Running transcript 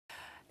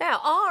Now,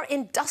 are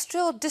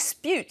industrial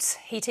disputes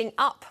heating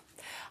up?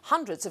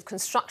 Hundreds of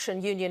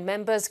construction union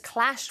members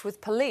clashed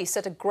with police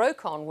at a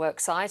Grocon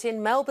worksite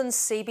in Melbourne's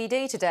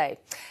CBD today.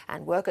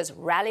 And workers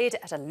rallied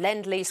at a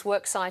Lend-Lease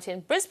worksite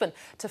in Brisbane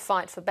to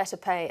fight for better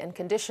pay and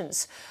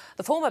conditions.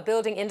 The former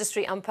building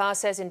industry umpire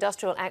says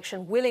industrial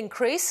action will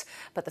increase,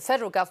 but the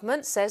federal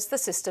government says the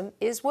system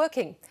is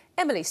working.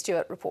 Emily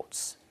Stewart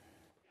reports.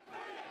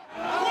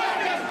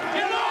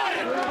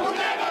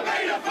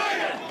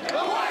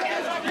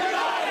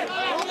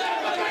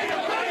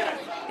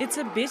 It's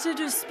a bitter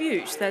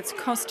dispute that's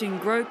costing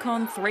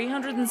Grocon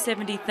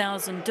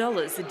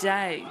 $370,000 a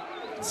day.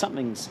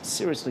 Something's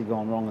seriously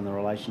gone wrong in the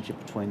relationship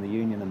between the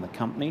union and the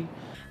company.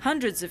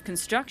 Hundreds of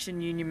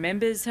construction union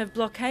members have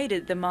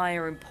blockaded the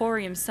Maya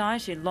Emporium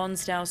site in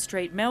Lonsdale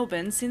Street,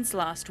 Melbourne since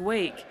last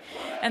week.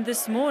 And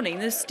this morning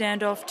the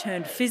standoff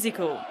turned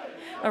physical.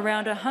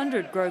 Around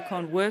 100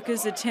 Grocon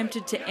workers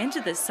attempted to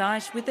enter the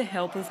site with the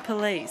help of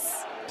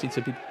police. It's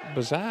a bit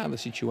bizarre, the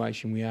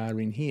situation we are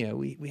in here.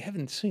 We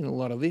haven't seen a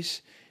lot of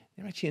this.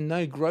 There actually are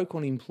no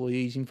Grocon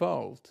employees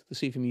involved. The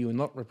CFMU are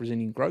not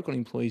representing Grocon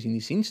employees in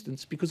this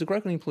instance because the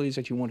Grocon employees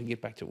actually want to get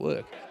back to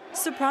work.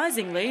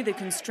 Surprisingly, the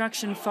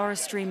Construction,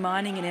 Forestry,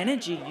 Mining and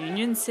Energy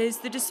Union says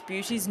the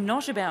dispute is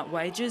not about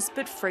wages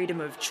but freedom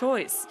of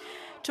choice,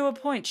 to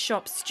appoint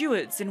shop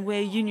stewards and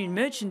wear union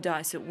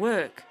merchandise at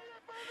work.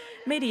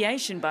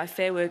 Mediation by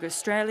Fair Work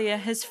Australia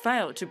has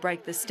failed to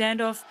break the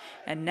standoff,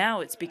 and now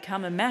it's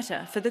become a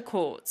matter for the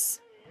courts.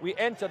 We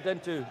entered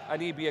into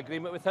an EB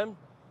agreement with him.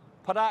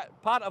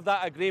 Part of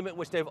that agreement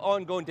was to have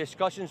ongoing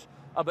discussions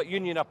about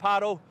union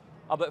apparel,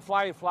 about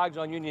flying flags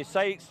on union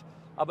sites,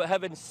 about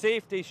having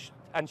safety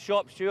and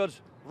shop stewards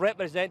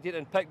represented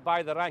and picked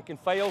by the rank and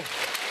file.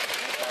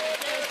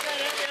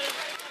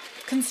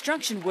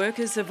 Construction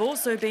workers have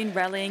also been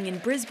rallying in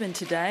Brisbane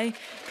today,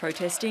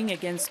 protesting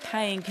against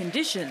pay and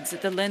conditions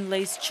at the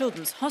Lend-Lease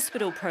Children's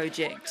Hospital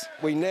project.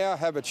 We now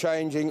have a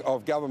changing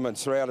of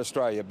governments throughout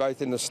Australia,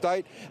 both in the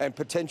state and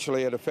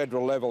potentially at a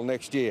federal level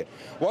next year.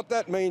 What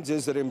that means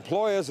is that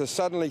employers are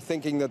suddenly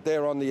thinking that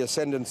they're on the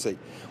ascendancy.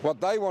 What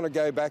they want to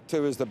go back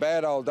to is the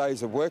bad old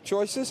days of work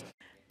choices.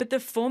 But the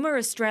former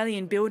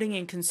Australian Building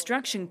and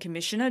Construction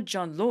Commissioner,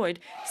 John Lloyd,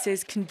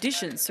 says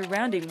conditions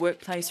surrounding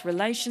workplace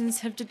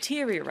relations have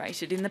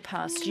deteriorated in the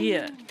past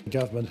year. The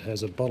government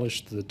has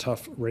abolished the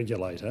tough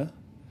regulator,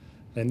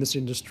 and this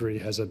industry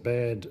has a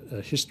bad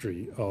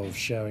history of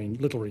showing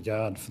little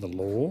regard for the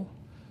law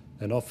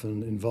and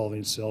often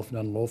involving itself in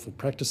unlawful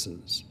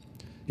practices.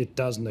 It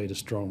does need a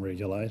strong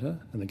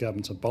regulator, and the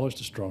government's abolished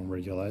a strong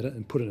regulator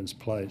and put in its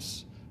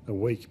place a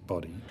weak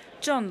body.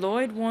 John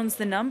Lloyd warns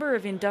the number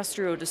of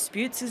industrial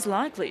disputes is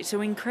likely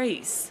to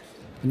increase.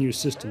 The new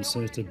system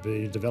seems to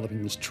be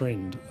developing this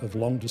trend of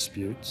long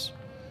disputes,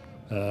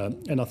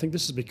 and I think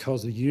this is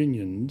because the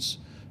unions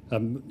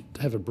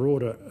have a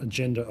broader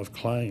agenda of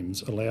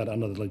claims allowed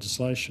under the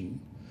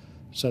legislation.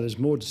 So there's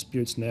more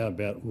disputes now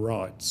about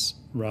rights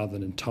rather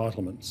than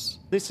entitlements.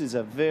 This is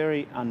a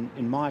very,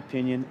 in my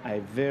opinion, a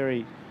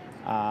very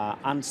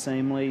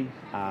unseemly,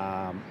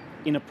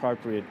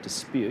 inappropriate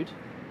dispute.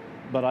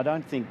 But I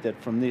don't think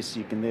that from this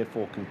you can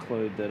therefore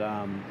conclude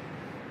that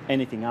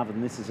anything other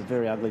than this is a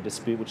very ugly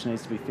dispute which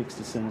needs to be fixed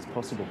as soon as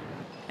possible.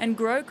 And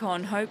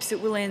Grocon hopes it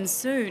will end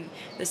soon.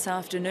 This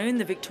afternoon,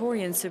 the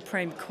Victorian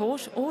Supreme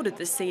Court ordered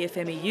the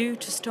CFMEU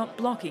to stop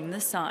blocking the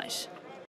site.